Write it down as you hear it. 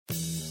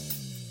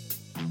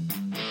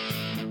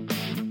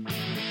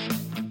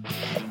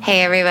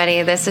Hey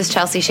everybody, this is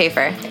Chelsea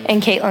Schaefer.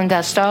 And Caitlin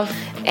Gustov.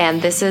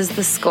 And this is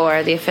The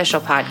Score, the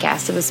official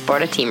podcast of the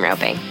sport of team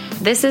roping.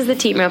 This is the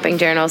Team Roping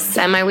Journal's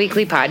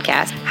semi-weekly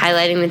podcast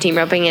highlighting the team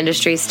roping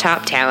industry's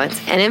top talents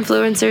and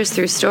influencers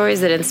through stories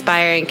that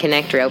inspire and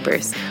connect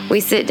ropers. We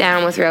sit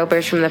down with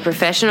ropers from the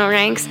professional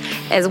ranks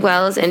as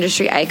well as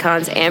industry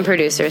icons and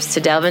producers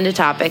to delve into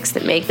topics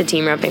that make the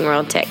team roping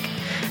world tick.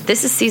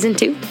 This is Season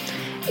 2.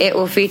 It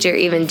will feature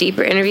even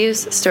deeper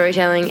interviews,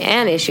 storytelling,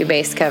 and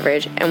issue-based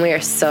coverage, and we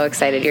are so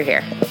excited you're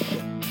here.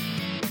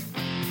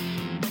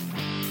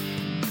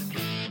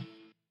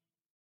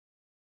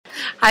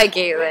 Hi,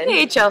 Caitlin.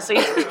 Hey, Chelsea.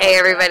 Hey,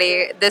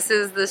 everybody. This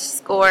is The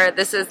Score.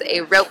 This is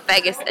a Rope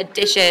Vegas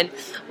edition.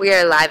 We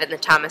are live in the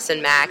Thomas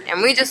 & Mack,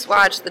 and we just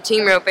watched the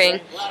team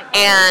roping,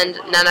 and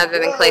none other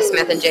than Clay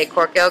Smith and Jake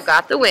Corkill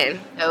got the win.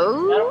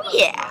 Oh,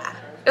 yeah.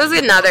 It was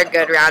another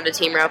good round of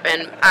team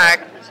roping.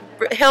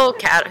 Hill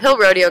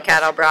Rodeo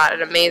Cattle brought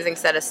an amazing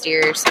set of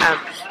steers,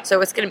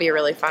 so it's going to be a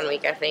really fun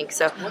week, I think.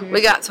 So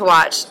we got to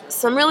watch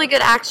some really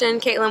good action.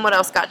 Caitlin, what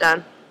else got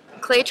done?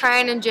 Clay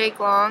Tryon and Jake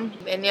Long,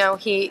 and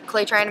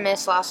Clay Tryon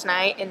missed last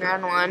night in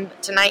round 1.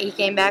 But tonight he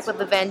came back with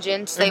a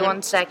vengeance. They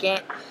won second.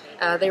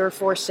 They were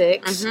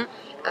 4-6.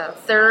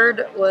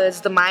 Third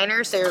was the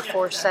Miners. They were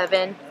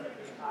 4-7.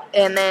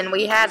 And then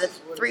we had a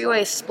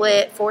 3-way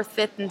split. 4th,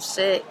 5th, and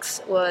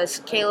 6th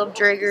was Caleb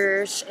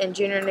Driggers and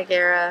Junior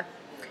Noguera,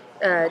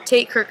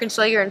 Tate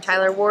Kirkenslager and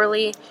Tyler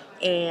Worley,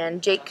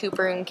 and Jake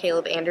Cooper and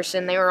Caleb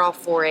Anderson. They were all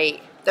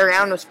 4-8. The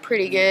round was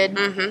pretty good.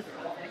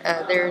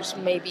 There's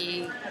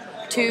maybe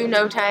 2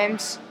 no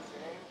times,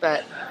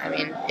 but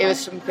it was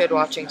some good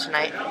watching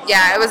tonight.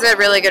 Yeah, it was a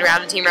really good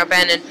round of team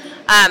roping,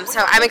 and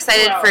so I'm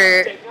excited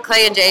for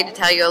Clay and Jay to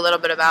tell you a little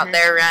bit about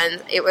their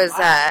runs. It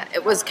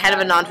was kind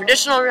of a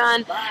non-traditional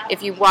run.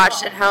 If you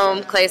watched at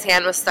home, Clay's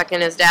hand was stuck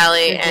in his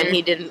dally, and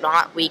he did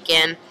not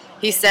weaken.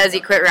 He says he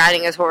quit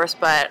riding his horse,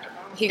 but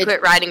he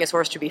quit riding his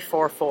horse to be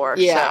 4-4.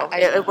 Yeah, so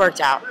it worked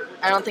out.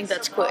 I don't think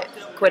that's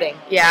quitting.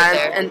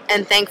 Yeah, right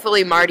and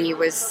thankfully Marty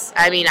was.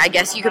 I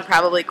guess you could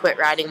probably quit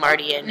riding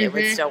Marty and it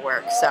would still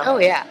work. So. Oh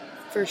yeah,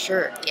 for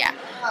sure. Yeah.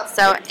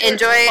 So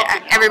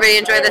everybody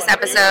enjoy this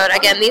episode.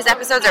 Again, these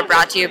episodes are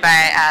brought to you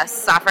by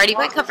Soft Riding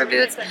Point Comfort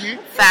Boots,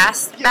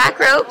 Fast Back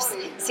Ropes,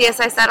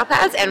 CSI Saddle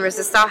Pads, and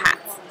Resistol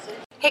hats.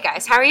 Hey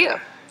guys, how are you?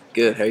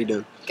 Good. How you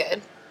doing?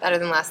 Good. Better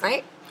than last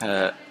night?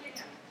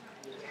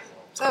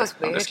 That was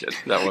weird. I'm just kidding.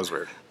 That was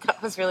weird. That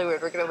was really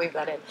weird. We're going to leave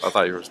that in. I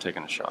thought you were just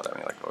taking a shot at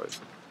me like always.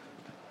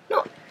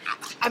 No.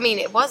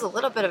 It was a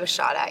little bit of a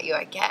shot at you,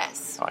 I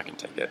guess. Oh, I can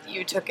take it.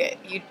 You took it.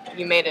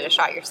 You made it a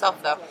shot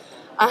yourself, though.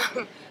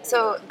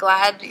 So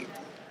glad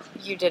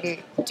you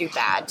didn't do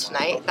bad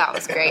tonight. That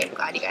was great. I'm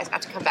glad you guys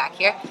got to come back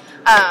here.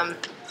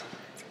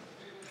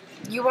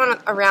 You won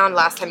a round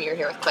last time you were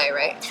here with Clay,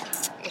 right?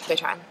 With Clay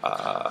Tryon.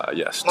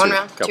 Yes. 1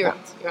 round? 2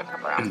 rounds. You won a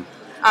couple rounds.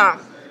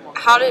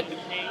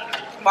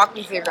 Walk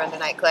me through your run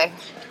tonight, Clay.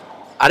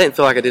 I didn't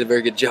feel like I did a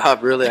very good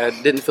job, really. I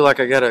didn't feel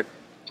like I got a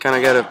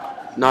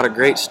not a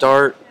great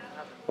start.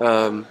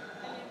 Kind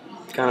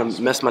of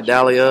messed my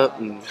dally up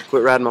and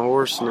quit riding my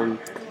horse. And then,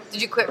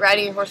 did you quit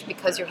riding your horse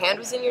because your hand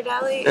was in your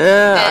dally?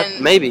 Yeah,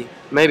 maybe.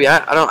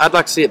 I don't. I'd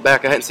like to see it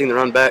back. I hadn't seen the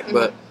run back,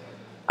 but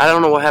I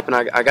don't know what happened.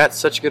 I got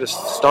such good a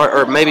start,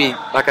 or maybe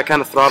like I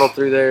kind of throttled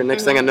through there.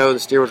 Next thing I know, the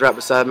steer was right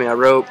beside me. I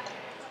roped.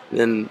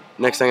 Then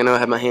next thing I know, I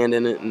had my hand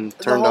in it and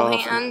turned off. The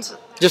whole hand?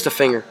 Just a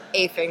finger.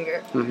 A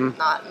finger.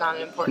 Not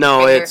an important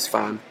No, finger. it's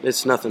fine.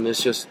 It's nothing.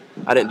 It's just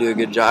I didn't do a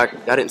good job.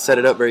 I didn't set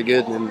it up very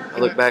good, and then I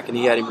looked back and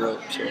he had him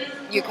roped. So.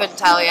 You couldn't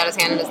tell he had his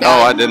hand in his No,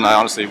 dally? I didn't. I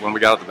honestly, when we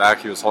got at the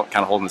back, he was kind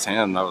of holding his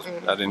hand. I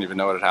didn't even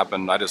know what had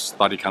happened. I just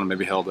thought he kind of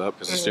maybe held up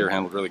because the steer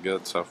handled really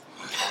good. So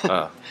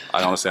I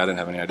didn't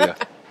have any idea.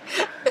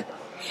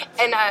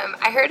 And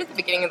I heard at the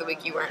beginning of the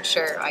week you weren't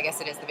sure. I guess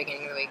it is the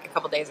beginning of the week. A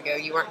couple days ago,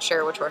 you weren't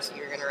sure which horse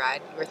you were going to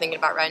ride. You were thinking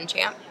about riding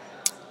Champ?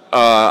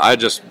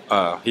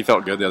 He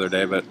felt good the other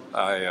day, but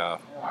I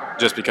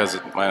just because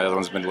my other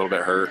one's been a little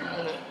bit hurt.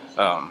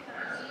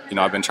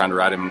 I've been trying to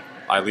ride him.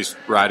 I at least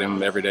ride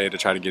him every day to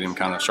try to get him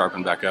kind of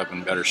sharpened back up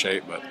in better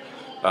shape. But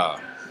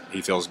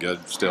he feels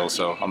good still,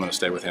 so I'm going to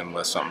stay with him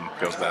unless something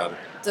goes bad.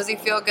 Does he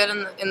feel good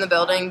in the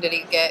building? Did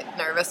he get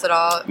nervous at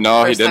all?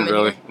 No, he didn't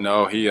really.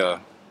 No,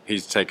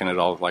 he's taking it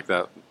all like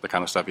that. The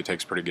kind of stuff he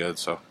takes pretty good,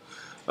 so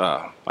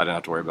I didn't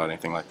have to worry about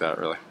anything like that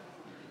really.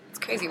 It's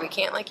crazy. We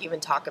can't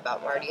even talk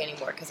about Marty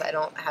anymore because I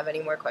don't have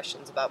any more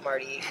questions about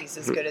Marty. He's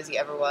as good as he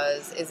ever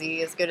was. Is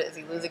he as good? Is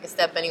he losing a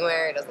step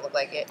anywhere? It doesn't look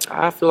like it.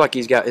 I feel like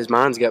his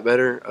mind's got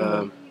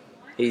better.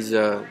 He's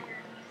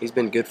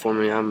been good for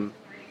me. I'm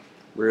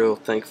real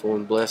thankful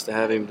and blessed to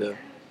have him.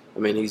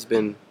 He's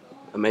been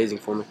amazing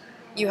for me.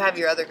 You have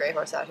your other gray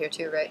horse out here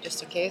too, right?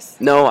 Just in case.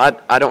 No,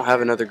 I don't have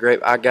another gray.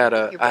 I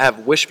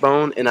have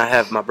Wishbone and I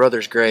have my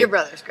brother's gray. Your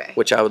brother's gray.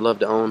 Which I would love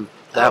to own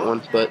that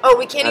one, but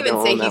we can't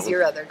even say he's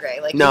your other gray.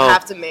 No, you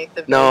have to make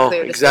the very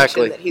clear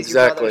distinction that he's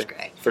your brother's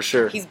gray. For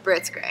sure. He's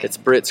Britt's gray. It's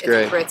Britt's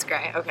gray. It's Britt's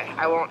gray. Okay,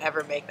 I won't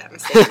ever make that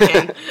mistake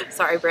again.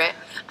 Sorry, Britt.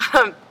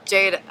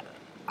 Jade,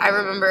 I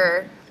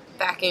remember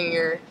back in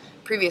your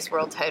previous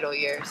world title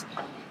years,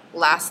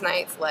 last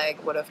night's leg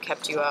would have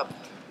kept you up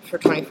for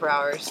 24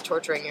 hours,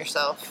 torturing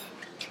yourself.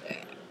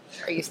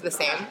 Are you the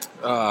same?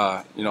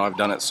 I've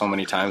done it so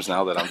many times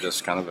now that I'm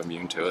just kind of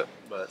immune to it.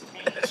 But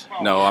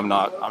no, I'm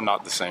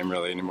not the same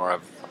really anymore.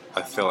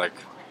 I feel like,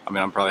 I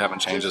probably haven't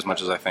changed as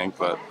much as I think,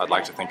 but I'd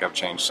like to think I've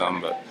changed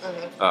some. But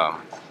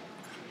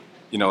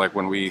like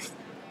when we,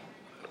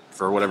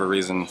 for whatever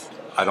reason,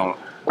 I don't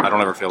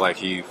ever feel like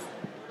he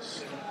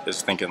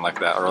is thinking like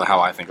that, or how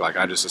I think. Like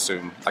I just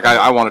assume, like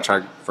I want to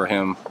try for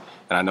him,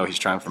 and I know he's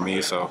trying for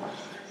me. So,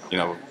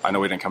 I know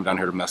we didn't come down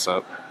here to mess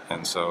up,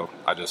 and so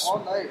I just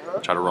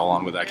try to roll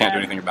on with it. I can't do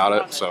anything about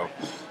it, so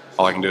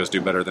all I can do is do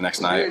better the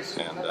next night.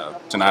 And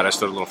tonight I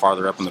stood a little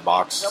farther up in the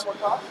box.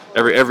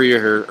 Every year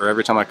here, or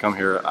every time I come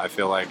here, I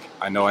feel like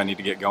I know I need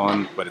to get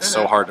going, but it's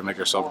so hard to make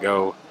yourself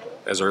go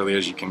as early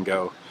as you can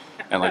go.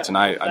 And like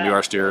tonight, I knew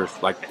our steer,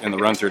 like in the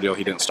run-through deal,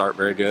 he didn't start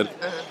very good.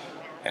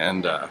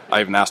 And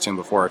I even asked him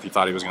before if he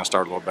thought he was going to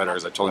start a little better,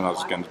 as I told him I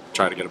was going to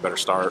try to get a better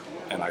start.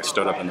 And I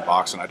stood up in the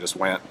box and I just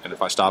went. And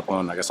if I stop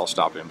one, I guess I'll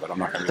stop him, but I'm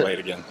not going to be late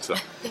again. So,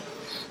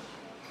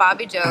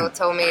 Bobby Joe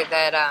told me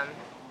that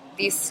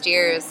these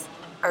steers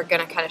are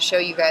going to kind of show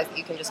you guys that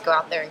you can just go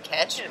out there and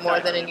catch more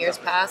than in years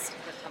past.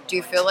 Do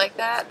you feel like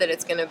that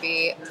it's going to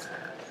be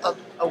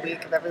a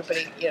week of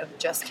everybody,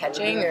 just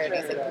catching, or do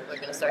you think people are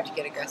going to start to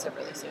get aggressive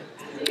really soon?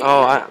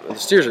 The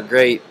steers are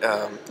great.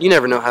 You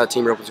never know how the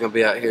team roping is going to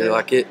be out here.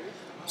 Like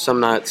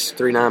some nights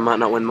 3-9 might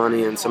not win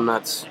money, and some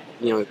nights,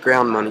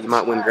 ground money, you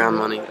might win ground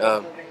money.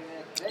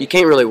 You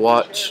can't really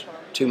watch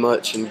too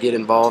much and get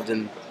involved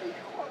in.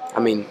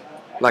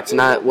 Like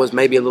tonight was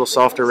maybe a little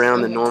softer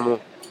round than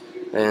normal,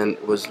 and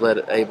was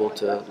able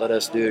to let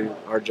us do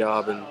our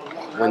job and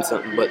win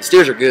something. But the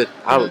steers are good.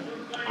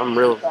 I'm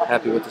real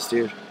happy with the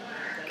steers.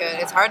 Good.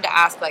 It's hard to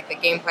ask. Like the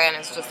game plan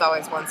is just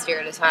always one steer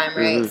at a time,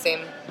 right?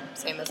 Mm-hmm.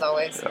 Same as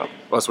always. Yeah.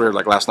 Well, it's weird.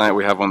 Like last night,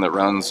 we have one that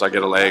runs. I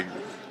get a leg.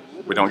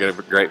 We don't get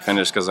a great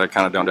finish because I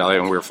kind of don't dilate,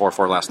 and we were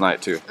 4-4 last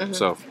night too. Mm-hmm.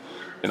 So,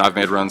 I've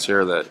made runs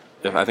here that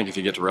I think if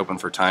you get to roping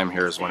for time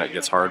here is when it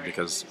gets hard,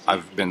 because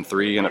I've been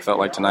 3 and it felt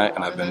like tonight,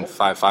 and I've been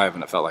 5-5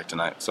 and it felt like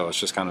tonight. So it's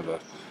just kind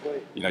of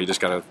you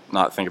just got to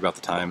not think about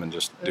the time and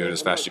just do it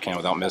as fast as you can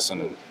without missing.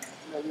 And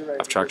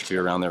I've tracked a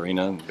few around the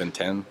arena and been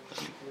 10. And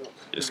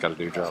you just got to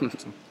do your job.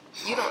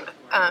 You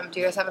don't. Do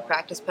you guys have a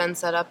practice pen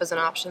set up as an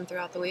option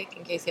throughout the week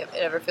in case it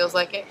ever feels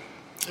like it?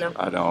 No.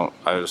 I don't.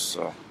 I just.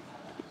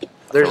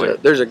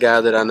 There's a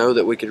guy that I know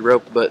that we could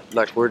rope, but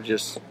like we're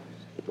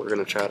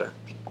gonna try to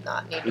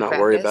not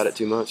worry about it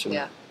too much.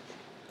 Yeah.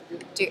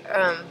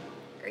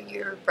 Are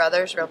your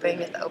brothers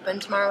roping at the Open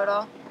tomorrow at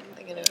all?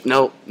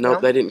 Nope,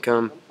 they didn't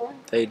come.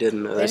 They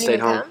didn't. They stayed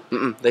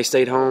home. They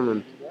stayed home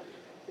and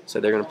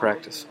said they're gonna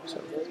practice.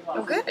 So.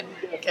 Oh, good.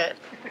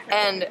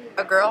 And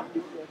a girl?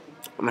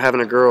 I'm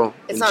having a girl.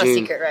 It's in not June. a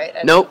secret, right?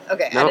 Nope.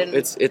 Okay. Nope.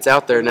 It's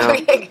out there now.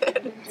 Okay,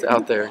 good. It's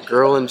out there.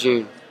 Girl in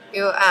June.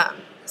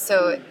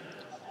 So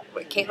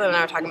Caitlin and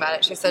I were talking about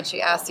it. She said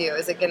she asked you,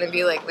 is it going to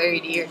be like Larry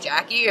D or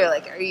Jackie, or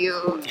like are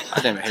you?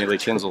 I named Haley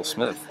Kinsel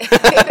Smith.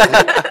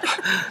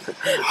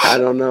 I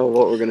don't know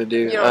what we're gonna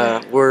do.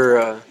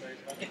 We're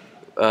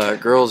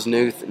girls'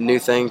 new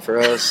thing for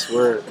us.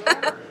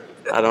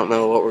 I don't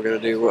know what we're gonna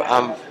do.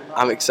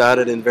 I'm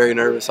excited and very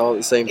nervous all at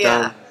the same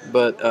time.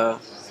 But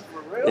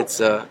it's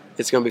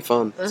gonna be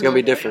fun. It's gonna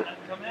be different.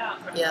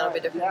 Yeah, it'll be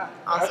different.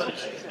 Awesome.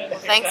 Well,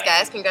 thanks,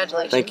 guys.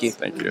 Congratulations. Thank you.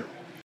 Thank you.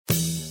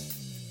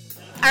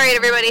 All right,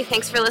 everybody,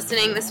 thanks for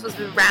listening. This was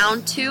the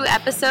round 2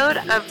 episode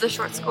of The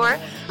Short Score,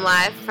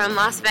 live from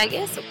Las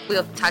Vegas.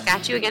 We'll talk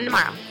at you again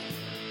tomorrow.